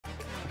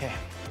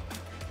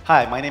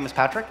Hi, my name is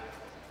Patrick.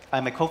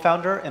 I'm a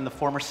co-founder and the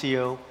former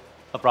CEO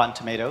of Rotten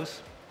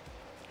Tomatoes.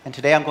 And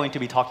today I'm going to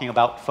be talking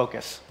about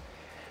focus.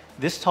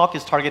 This talk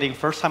is targeting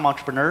first-time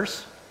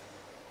entrepreneurs,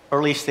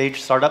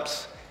 early-stage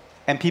startups,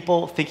 and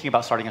people thinking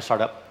about starting a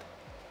startup.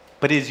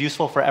 But it is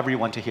useful for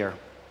everyone to hear.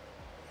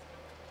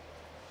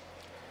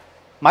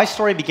 My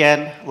story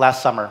began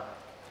last summer.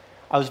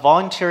 I was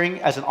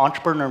volunteering as an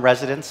entrepreneur in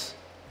residence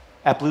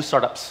at Blue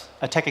Startups,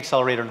 a tech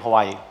accelerator in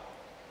Hawaii.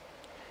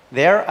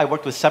 There, I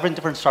worked with 7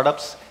 different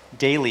startups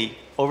daily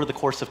over the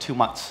course of 2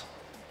 months.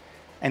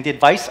 And the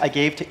advice I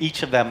gave to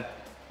each of them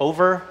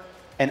over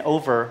and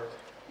over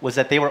was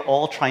that they were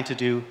all trying to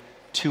do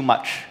too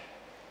much,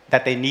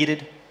 that they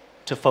needed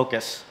to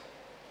focus.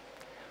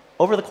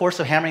 Over the course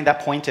of hammering that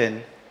point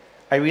in,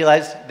 I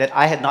realized that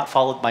I had not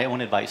followed my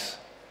own advice,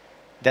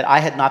 that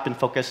I had not been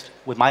focused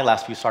with my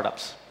last few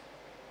startups.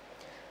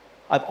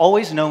 I've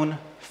always known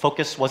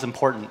focus was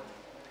important.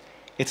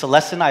 It's a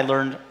lesson I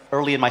learned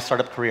early in my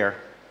startup career.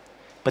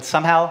 But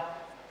somehow,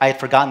 I had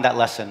forgotten that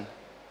lesson,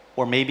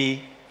 or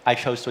maybe I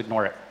chose to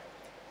ignore it.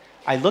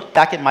 I looked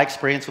back at my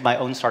experience with my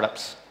own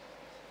startups.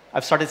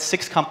 I've started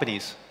 6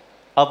 companies,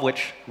 of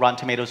which Rotten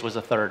Tomatoes was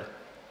the 3rd.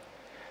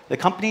 The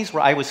companies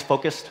where I was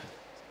focused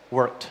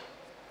worked.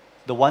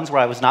 The ones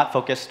where I was not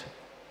focused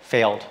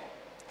failed.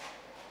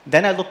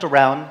 Then I looked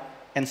around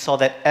and saw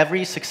that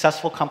every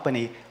successful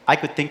company I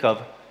could think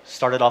of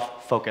started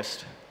off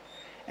focused.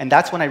 And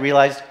that's when I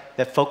realized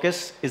that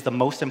focus is the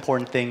most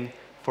important thing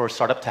for a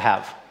startup to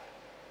have.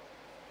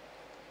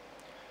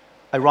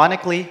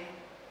 Ironically,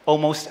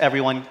 almost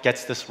everyone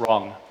gets this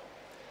wrong.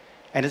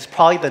 And it's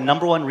probably the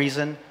 #1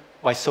 reason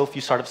why so few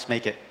startups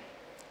make it.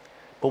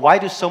 But why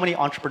do so many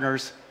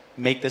entrepreneurs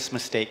make this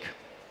mistake?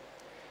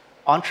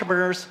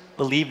 Entrepreneurs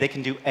believe they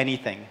can do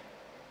anything,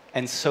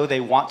 and so they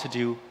want to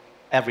do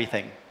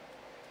everything.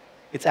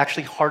 It's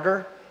actually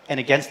harder and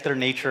against their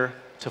nature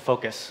to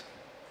focus.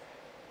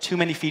 Too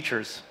many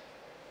features,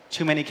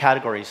 too many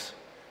categories,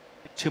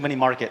 too many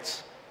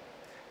markets.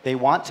 They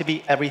want to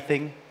be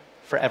everything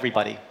for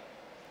everybody.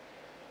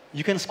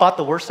 You can spot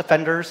the worst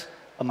offenders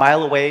a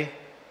mile away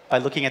by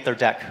looking at their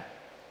deck.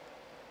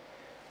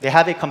 They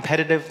have a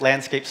competitive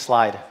landscape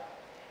slide.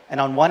 And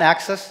on one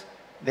axis,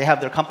 they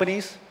have their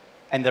companies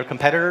and their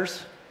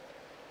competitors.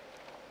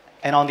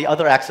 And on the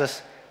other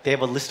axis, they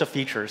have a list of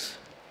features.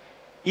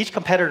 Each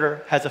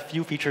competitor has a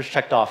few features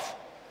checked off.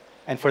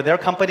 And for their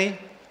company,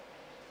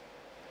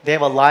 they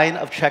have a line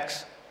of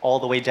checks all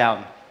the way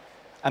down.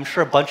 I'm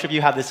sure a bunch of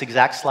you have this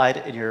exact slide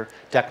in your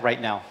deck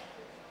right now.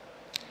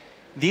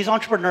 These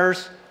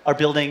entrepreneurs are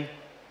building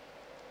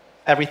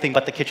everything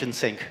but the kitchen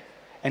sink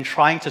and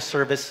trying to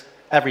service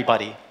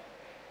everybody.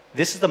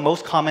 This is the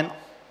most common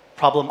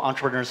problem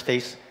entrepreneurs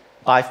face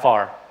by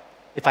far.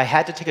 If I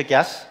had to take a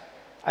guess,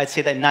 I'd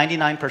say that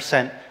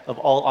 99% of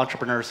all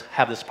entrepreneurs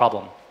have this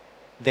problem.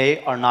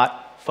 They are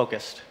not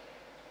focused.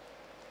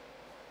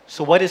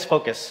 So what is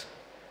focus?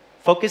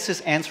 Focus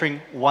is answering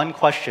one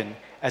question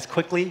as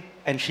quickly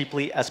and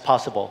cheaply as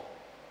possible.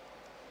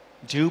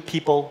 Do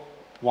people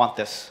want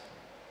this?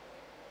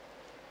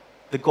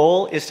 The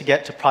goal is to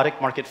get to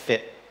product market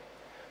fit,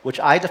 which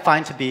I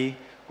define to be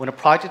when a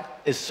project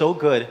is so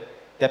good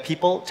that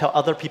people tell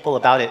other people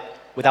about it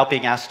without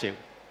being asked to.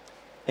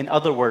 In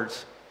other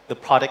words, the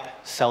product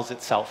sells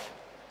itself.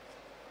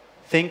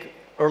 Think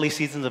early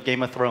seasons of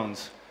Game of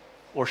Thrones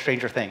or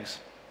Stranger Things.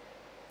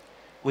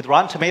 With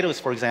Rotten Tomatoes,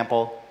 for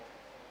example,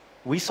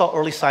 we saw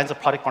early signs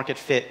of product market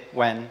fit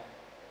when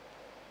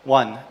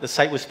 1, the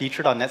site was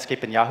featured on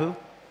Netscape and Yahoo.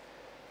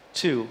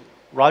 2,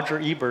 Roger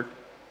Ebert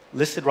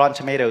listed Rotten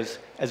Tomatoes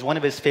as one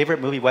of his favorite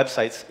movie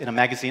websites in a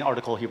magazine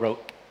article he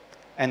wrote.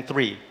 And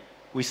 3,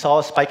 we saw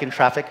a spike in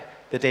traffic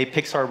the day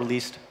Pixar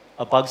released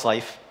A Bug's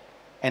Life,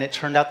 and it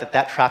turned out that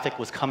that traffic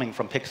was coming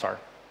from Pixar.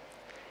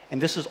 And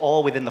this was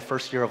all within the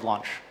first year of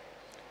launch.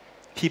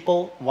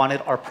 People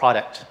wanted our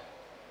product.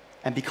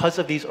 And because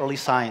of these early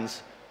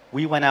signs,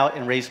 we went out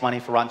and raised money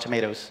for Rotten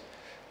Tomatoes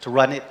to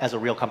run it as a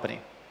real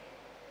company.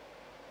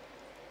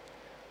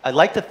 I'd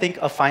like to think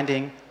of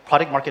finding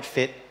product market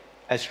fit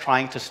as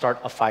trying to start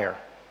a fire.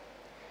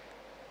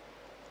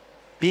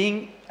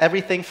 Being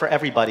everything for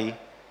everybody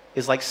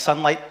is like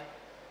sunlight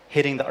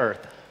hitting the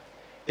earth.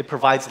 It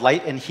provides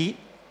light and heat,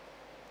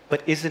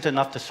 but isn't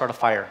enough to start a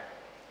fire.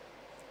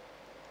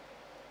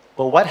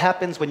 But what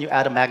happens when you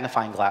add a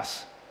magnifying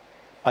glass?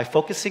 By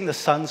focusing the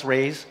sun's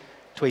rays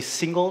to a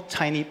single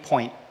tiny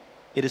point,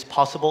 it is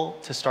possible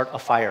to start a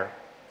fire.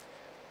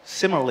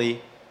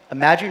 Similarly,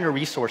 imagine your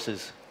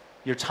resources,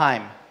 your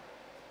time,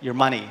 your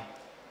money,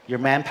 your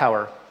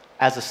manpower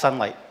as the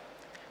sunlight.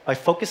 By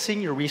focusing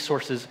your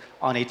resources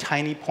on a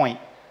tiny point,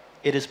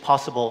 it is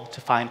possible to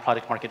find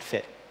product market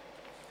fit.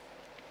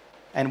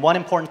 And one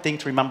important thing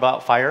to remember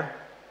about fire,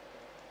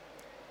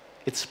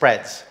 it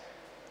spreads.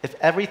 If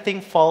everything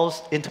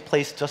falls into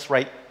place just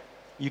right,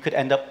 you could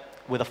end up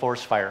with a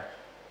forest fire.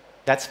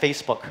 That's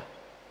Facebook,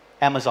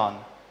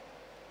 Amazon,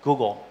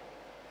 Google.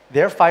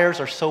 Their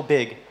fires are so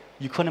big,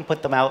 you couldn't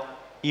put them out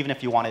even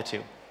if you wanted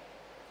to.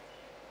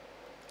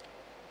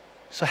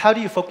 So how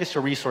do you focus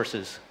your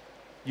resources?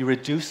 You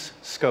reduce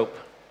scope.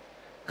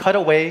 Cut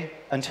away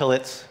until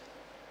it's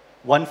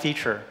one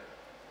feature,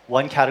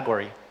 one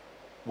category,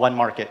 one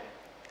market.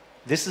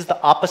 This is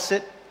the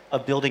opposite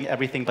of building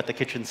everything but the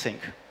kitchen sink.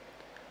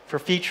 For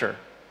feature,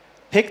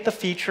 pick the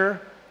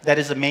feature that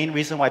is the main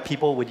reason why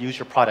people would use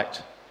your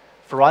product.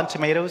 For Rotten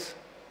Tomatoes,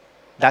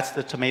 that's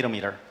the tomato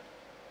meter.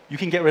 You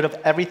can get rid of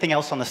everything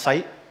else on the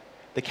site,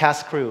 the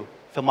cast crew,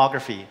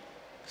 filmography,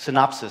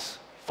 synopsis,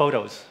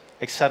 photos,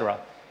 etc.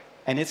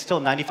 And it still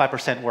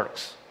 95%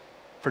 works.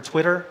 For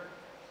Twitter,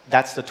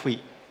 that's the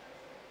tweet.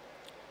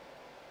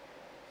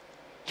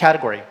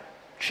 Category.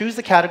 Choose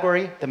the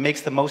category that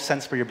makes the most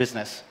sense for your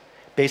business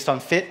based on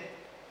fit,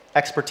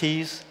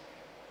 expertise,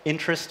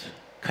 interest,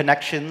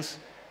 connections,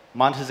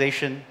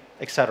 monetization,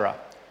 etc.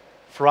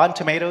 For Rotten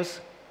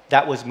Tomatoes,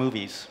 that was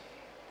movies.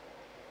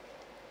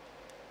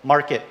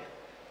 Market.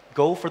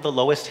 Go for the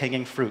lowest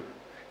hanging fruit.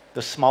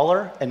 The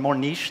smaller and more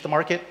niche the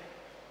market,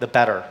 the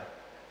better.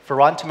 For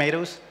Rotten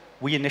Tomatoes,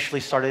 we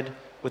initially started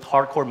with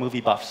hardcore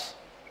movie buffs.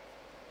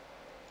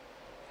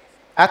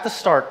 At the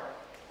start,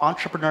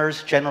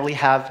 entrepreneurs generally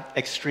have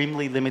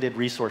extremely limited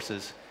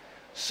resources,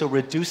 so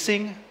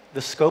reducing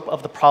the scope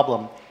of the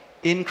problem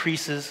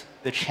increases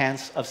the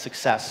chance of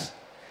success.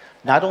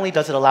 Not only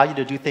does it allow you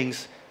to do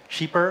things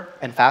cheaper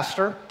and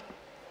faster,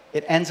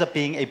 it ends up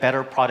being a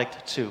better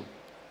product too.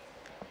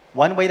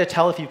 One way to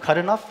tell if you cut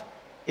enough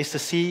is to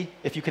see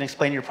if you can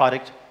explain your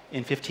product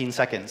in 15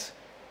 seconds.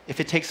 If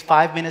it takes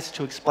 5 minutes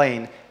to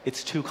explain,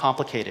 it's too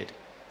complicated.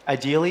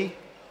 Ideally,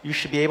 you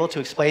should be able to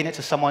explain it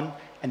to someone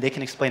and they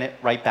can explain it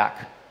right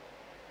back.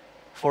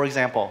 For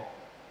example,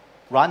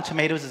 Rotten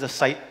Tomatoes is a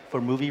site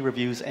for movie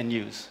reviews and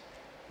news.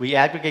 We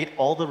aggregate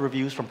all the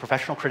reviews from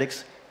professional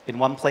critics in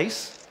one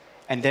place,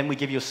 and then we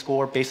give you a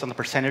score based on the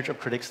percentage of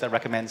critics that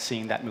recommend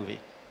seeing that movie.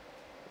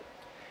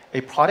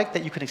 A product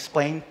that you can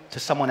explain to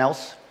someone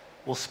else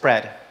will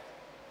spread.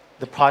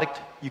 The product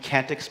you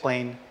can't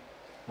explain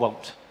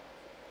won't.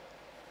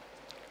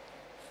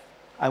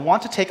 I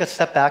want to take a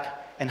step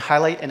back and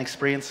highlight an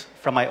experience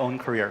from my own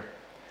career.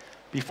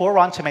 Before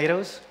Rotten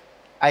Tomatoes,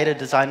 I had a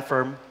design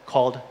firm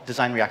called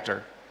Design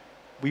Reactor.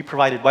 We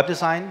provided web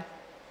design,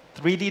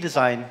 3D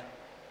design,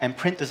 and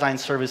print design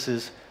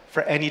services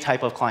for any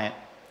type of client.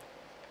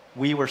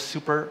 We were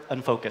super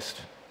unfocused.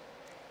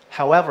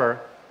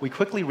 However, we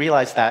quickly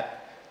realized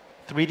that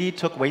 3D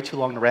took way too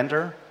long to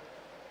render,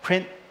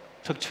 print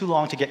took too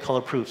long to get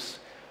color proofs,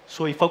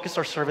 so we focused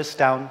our service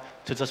down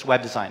to just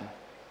web design.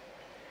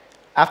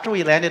 After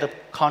we landed a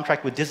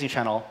contract with Disney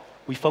Channel,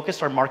 we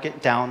focused our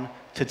market down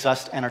to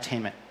just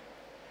entertainment.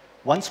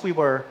 Once we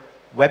were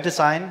web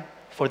design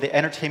for the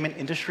entertainment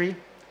industry,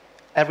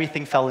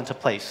 everything fell into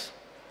place.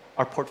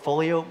 Our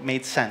portfolio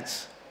made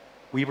sense.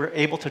 We were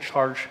able to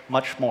charge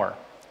much more,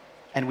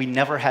 and we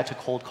never had to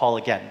cold call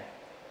again.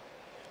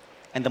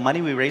 And the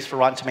money we raised for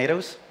Rotten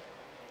Tomatoes,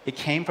 it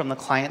came from the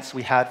clients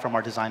we had from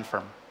our design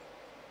firm.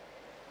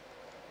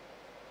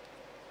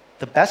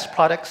 The best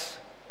products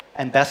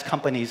and best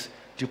companies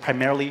do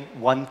primarily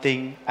one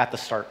thing at the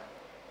start.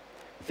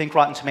 Think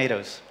Rotten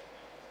Tomatoes,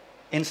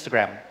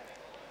 Instagram,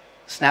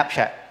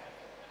 Snapchat,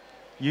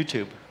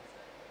 YouTube,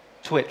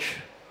 Twitch,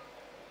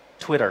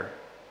 Twitter.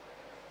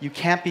 You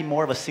can't be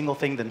more of a single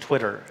thing than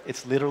Twitter.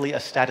 It's literally a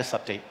status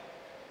update.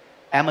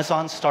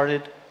 Amazon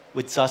started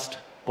with just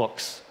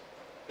books.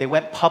 They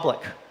went public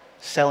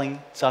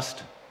selling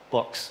just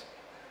books.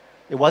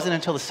 It wasn't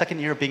until the second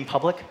year of being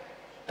public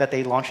that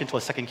they launched into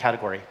a second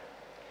category.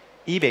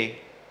 eBay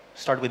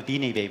started with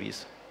Beanie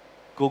Babies.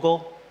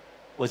 Google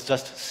was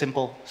just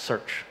simple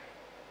search.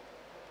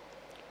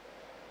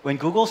 When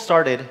Google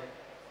started,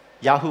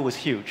 Yahoo was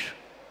huge,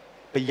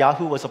 but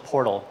Yahoo was a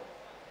portal.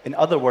 In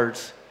other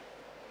words,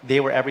 they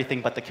were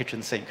everything but the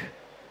kitchen sink.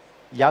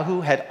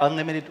 Yahoo had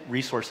unlimited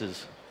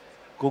resources.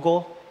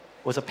 Google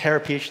was a pair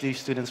of PhD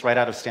students right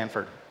out of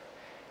Stanford.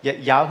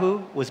 Yet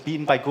Yahoo was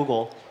beaten by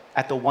Google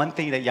at the one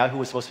thing that Yahoo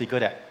was supposed to be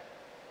good at,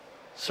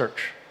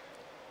 search.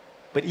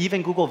 But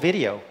even Google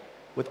Video,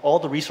 with all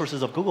the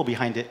resources of Google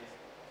behind it,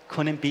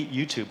 couldn't beat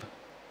YouTube.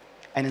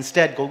 And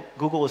instead,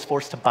 Google was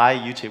forced to buy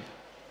YouTube.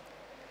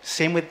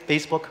 Same with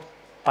Facebook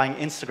buying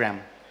Instagram,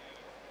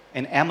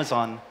 and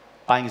Amazon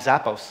buying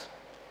Zappos.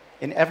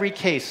 In every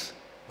case,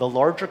 the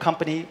larger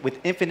company with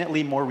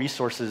infinitely more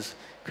resources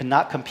could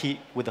not compete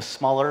with a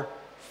smaller,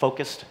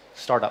 focused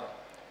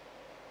startup.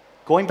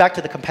 Going back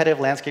to the competitive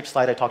landscape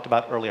slide I talked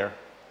about earlier,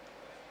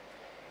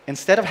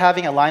 instead of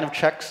having a line of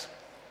checks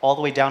all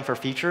the way down for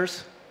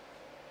features,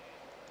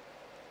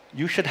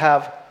 you should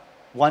have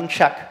one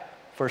check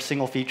for a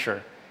single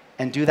feature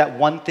and do that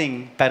one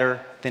thing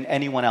better than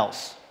anyone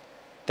else.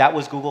 That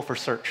was Google for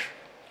search,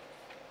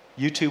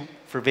 YouTube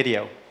for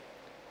video,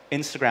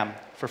 Instagram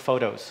for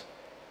photos,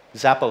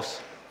 Zappos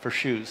for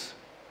shoes,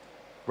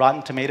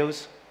 Rotten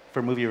Tomatoes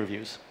for movie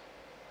reviews.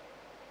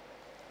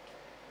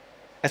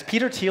 As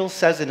Peter Thiel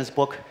says in his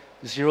book,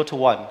 0 to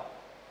 1,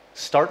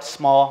 start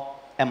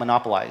small and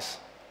monopolize.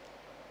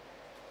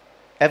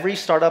 Every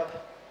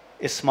startup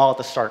is small at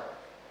the start.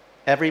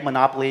 Every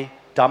monopoly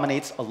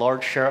dominates a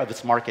large share of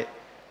its market.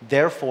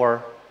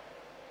 Therefore,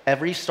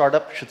 Every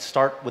startup should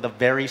start with a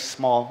very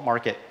small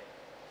market.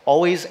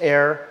 Always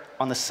err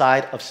on the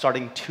side of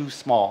starting too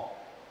small.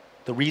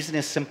 The reason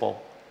is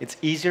simple. It's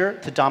easier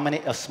to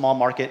dominate a small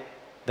market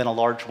than a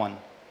large one.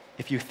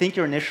 If you think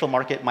your initial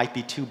market might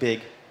be too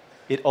big,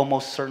 it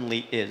almost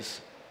certainly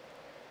is.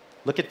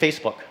 Look at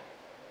Facebook.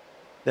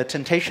 The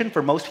temptation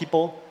for most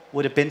people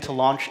would have been to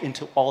launch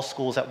into all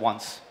schools at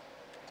once.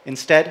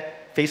 Instead,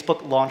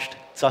 Facebook launched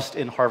just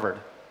in Harvard.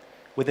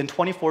 Within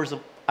 24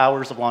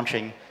 hours of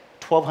launching,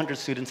 1,200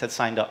 students had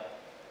signed up.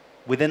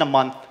 Within a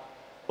month,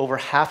 over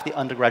half the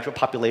undergraduate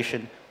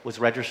population was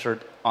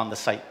registered on the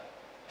site.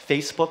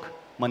 Facebook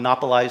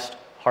monopolized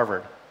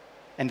Harvard,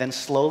 and then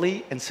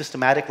slowly and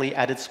systematically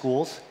added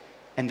schools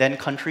and then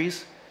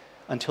countries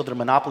until their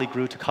monopoly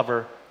grew to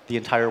cover the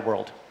entire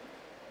world.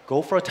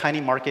 Go for a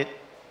tiny market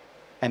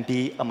and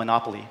be a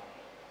monopoly.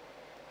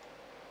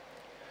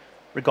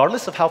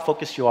 Regardless of how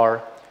focused you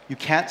are, you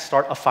can't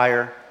start a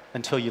fire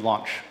until you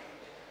launch.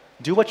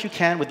 Do what you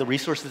can with the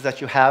resources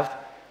that you have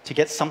to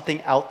get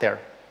something out there.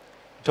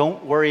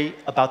 Don't worry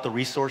about the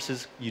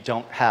resources you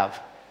don't have.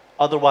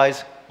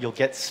 Otherwise, you'll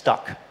get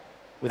stuck.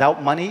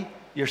 Without money,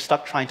 you're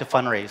stuck trying to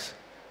fundraise.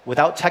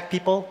 Without tech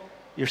people,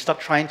 you're stuck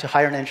trying to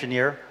hire an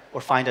engineer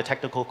or find a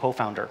technical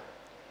co-founder.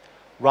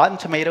 Rotten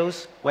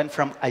Tomatoes went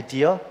from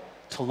idea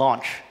to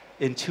launch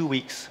in 2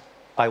 weeks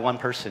by one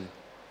person,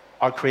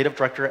 our creative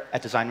director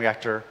at Design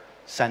Reactor,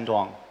 Sen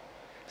Duong.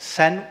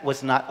 Sen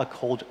was not a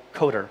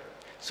coder,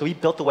 so he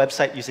built the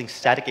website using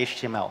static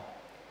HTML.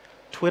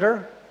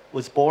 Twitter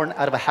was born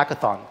out of a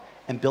hackathon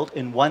and built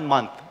in 1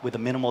 month with a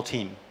minimal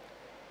team.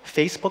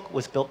 Facebook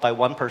was built by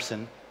one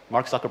person,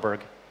 Mark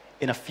Zuckerberg,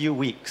 in a few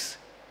weeks.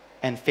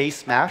 And Face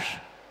Smash,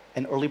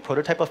 an early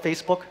prototype of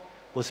Facebook,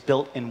 was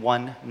built in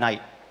 1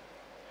 night.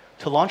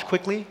 To launch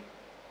quickly,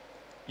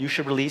 you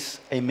should release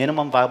a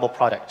minimum viable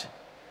product.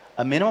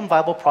 A minimum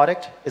viable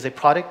product is a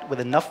product with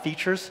enough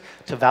features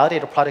to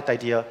validate a product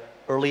idea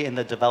early in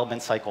the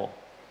development cycle.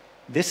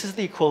 This is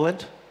the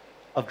equivalent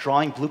of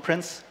drawing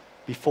blueprints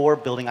before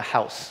building a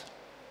house.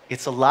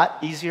 It's a lot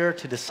easier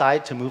to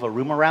decide to move a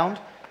room around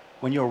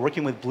when you're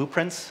working with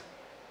blueprints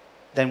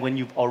than when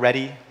you've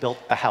already built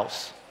the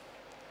house.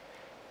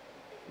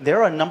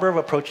 There are a number of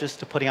approaches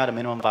to putting out a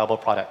minimum viable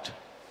product.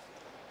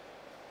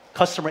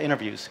 Customer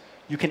interviews.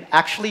 You can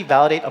actually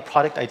validate a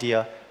product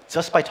idea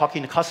just by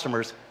talking to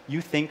customers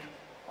you think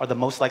are the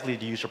most likely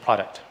to use your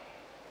product.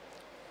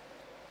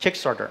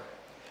 Kickstarter.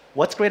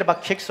 What's great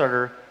about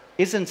Kickstarter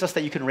isn't just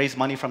that you can raise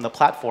money from the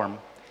platform,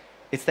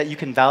 it's that you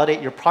can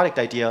validate your product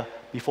idea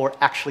before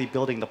actually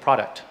building the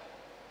product.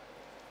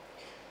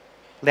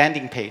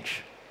 Landing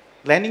page.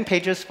 Landing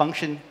pages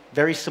function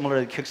very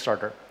similar to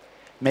Kickstarter.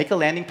 Make a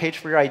landing page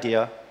for your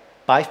idea,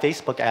 buy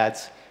Facebook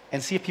ads,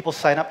 and see if people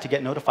sign up to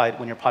get notified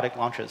when your product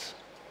launches.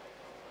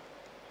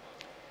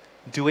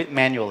 Do it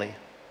manually.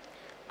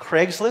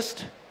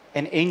 Craigslist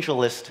and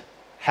AngelList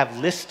have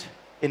list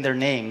in their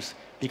names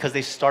because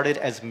they started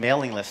as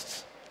mailing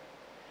lists.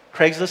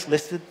 Craigslist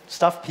listed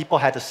stuff people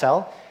had to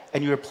sell,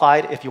 and you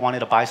applied if you wanted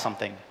to buy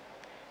something.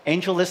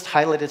 AngelList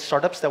highlighted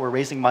startups that were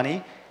raising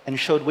money and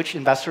showed which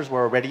investors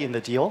were already in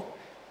the deal,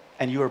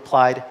 and you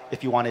applied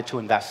if you wanted to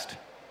invest.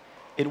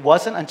 It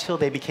wasn't until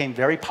they became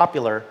very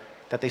popular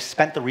that they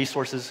spent the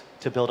resources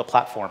to build a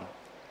platform.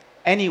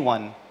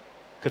 Anyone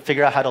could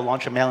figure out how to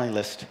launch a mailing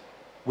list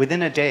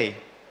within a day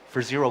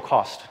for zero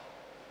cost.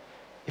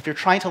 If you're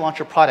trying to launch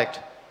a product,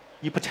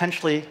 you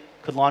potentially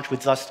could launch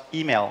with just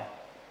email,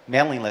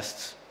 mailing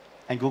lists,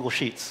 and Google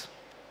Sheets.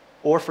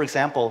 Or, for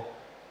example,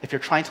 if you're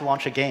trying to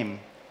launch a game,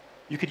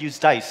 you could use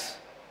dice,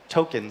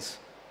 tokens,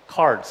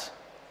 cards,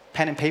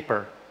 pen and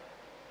paper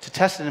to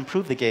test and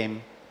improve the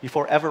game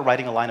before ever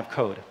writing a line of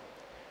code.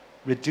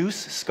 Reduce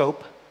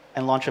scope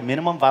and launch a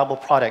minimum viable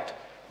product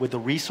with the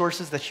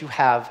resources that you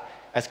have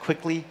as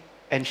quickly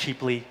and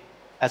cheaply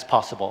as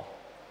possible.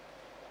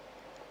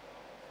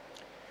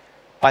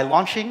 By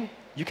launching,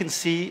 you can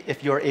see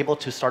if you're able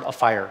to start a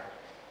fire.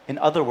 In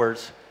other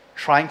words,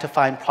 trying to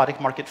find product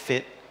market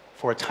fit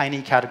for a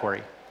tiny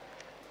category.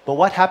 But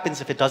what happens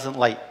if it doesn't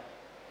light?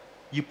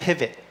 You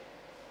pivot,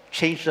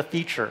 change the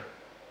feature,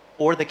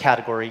 or the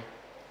category,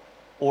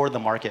 or the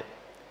market,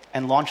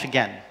 and launch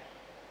again.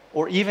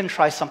 Or even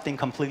try something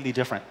completely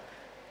different.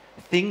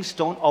 Things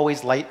don't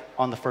always light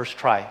on the first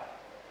try.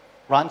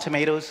 Rotten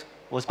Tomatoes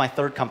was my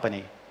third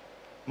company.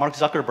 Mark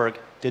Zuckerberg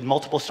did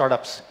multiple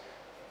startups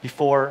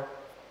before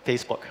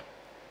Facebook.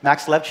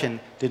 Max Levchin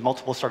did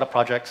multiple startup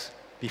projects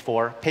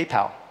before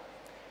PayPal.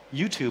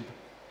 YouTube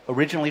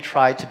originally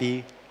tried to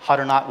be hot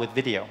or not with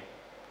video.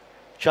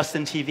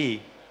 Justin TV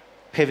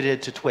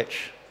pivoted to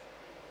Twitch.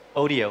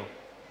 Odeo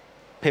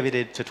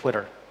pivoted to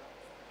Twitter.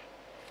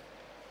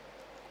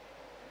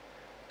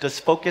 Does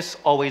focus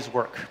always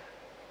work?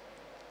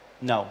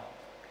 No.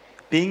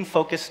 Being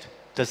focused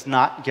does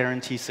not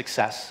guarantee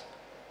success,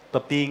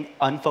 but being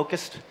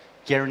unfocused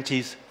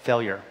guarantees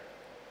failure.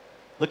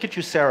 Look at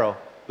Juicero,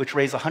 which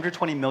raised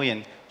 $120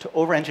 million to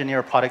over-engineer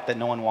a product that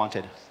no one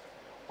wanted.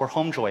 Or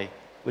Homejoy,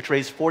 which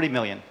raised $40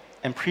 million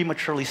and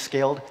prematurely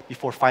scaled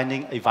before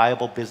finding a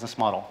viable business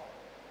model.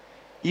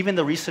 Even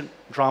the recent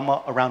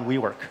drama around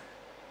WeWork.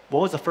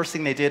 What was the first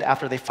thing they did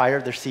after they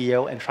fired their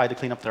CEO and tried to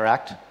clean up their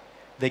act?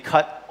 They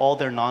cut all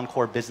their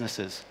non-core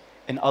businesses.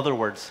 In other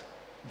words,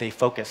 they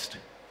focused.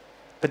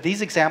 But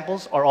these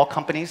examples are all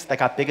companies that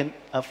got big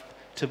enough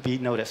to be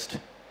noticed.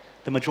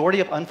 The majority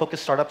of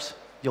unfocused startups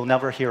you'll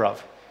never hear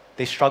of.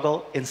 They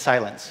struggle in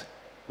silence,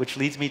 which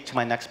leads me to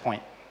my next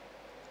point.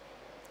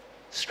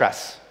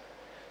 Stress.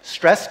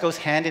 Stress goes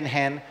hand in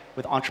hand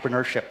with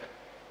entrepreneurship.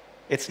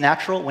 It's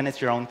natural when it's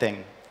your own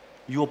thing.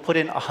 You will put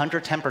in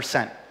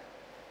 110%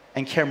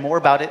 and care more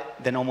about it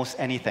than almost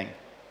anything.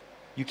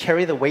 You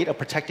carry the weight of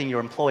protecting your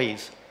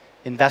employees,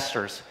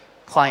 investors,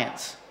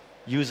 clients,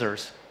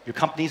 users, your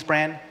company's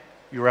brand,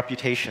 your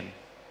reputation.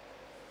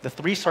 The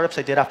 3 startups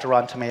I did after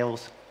Rotten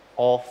Tomatoes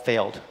all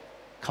failed.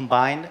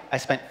 Combined, I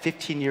spent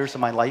 15 years of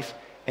my life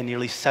and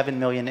nearly $7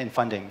 million in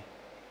funding.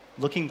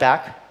 Looking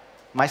back,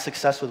 my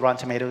success with Rotten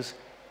Tomatoes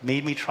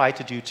made me try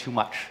to do too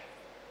much.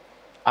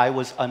 I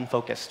was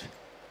unfocused,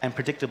 and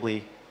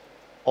predictably,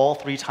 all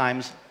 3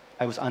 times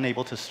I was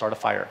unable to start a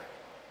fire.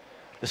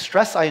 The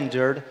stress I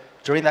endured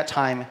during that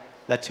time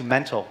led to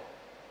mental,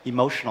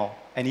 emotional,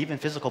 and even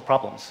physical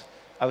problems.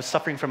 I was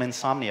suffering from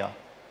insomnia,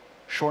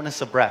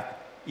 shortness of breath,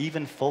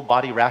 even full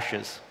body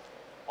rashes,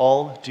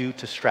 all due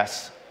to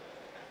stress.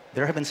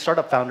 There have been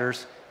startup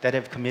founders that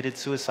have committed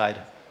suicide,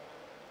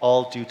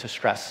 all due to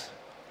stress.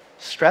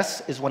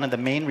 Stress is one of the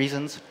main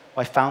reasons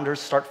why founders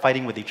start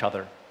fighting with each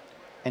other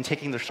and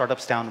taking their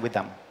startups down with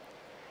them.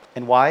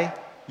 And why?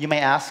 You may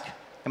ask,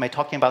 am I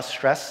talking about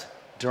stress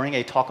during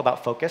a talk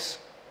about focus?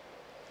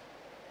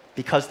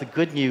 Because the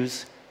good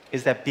news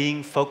is that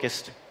being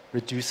focused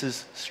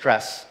reduces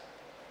stress.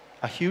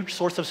 A huge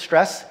source of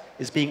stress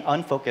is being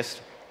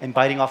unfocused and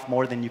biting off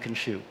more than you can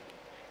chew.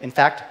 In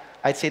fact,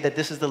 I'd say that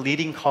this is the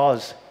leading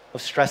cause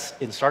of stress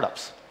in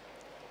startups.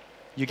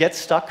 You get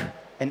stuck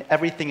and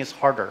everything is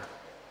harder,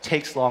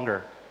 takes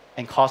longer,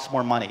 and costs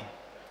more money.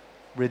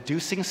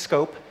 Reducing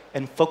scope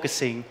and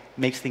focusing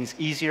makes things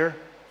easier,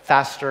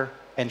 faster,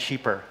 and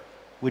cheaper,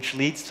 which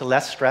leads to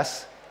less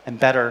stress and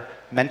better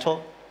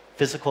mental,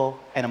 physical,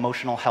 and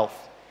emotional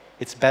health.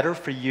 It's better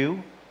for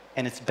you,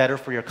 and it's better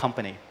for your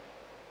company.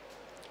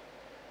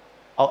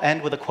 I'll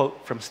end with a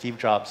quote from Steve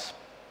Jobs.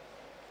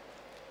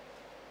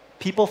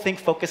 People think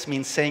focus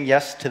means saying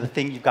yes to the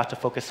thing you've got to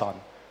focus on.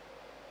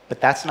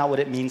 But that's not what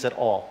it means at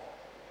all.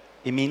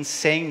 It means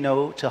saying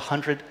no to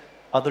 100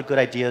 other good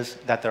ideas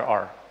that there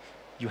are.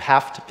 You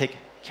have to pick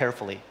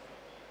carefully.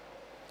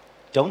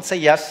 Don't say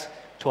yes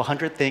to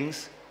 100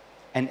 things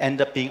and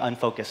end up being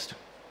unfocused.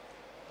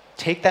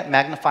 Take that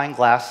magnifying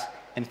glass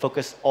and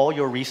focus all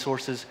your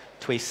resources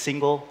to a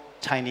single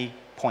tiny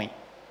point.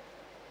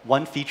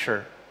 One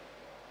feature,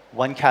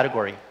 one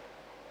category,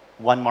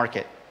 one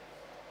market.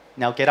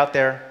 Now get out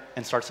there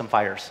and start some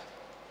fires.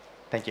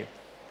 Thank you.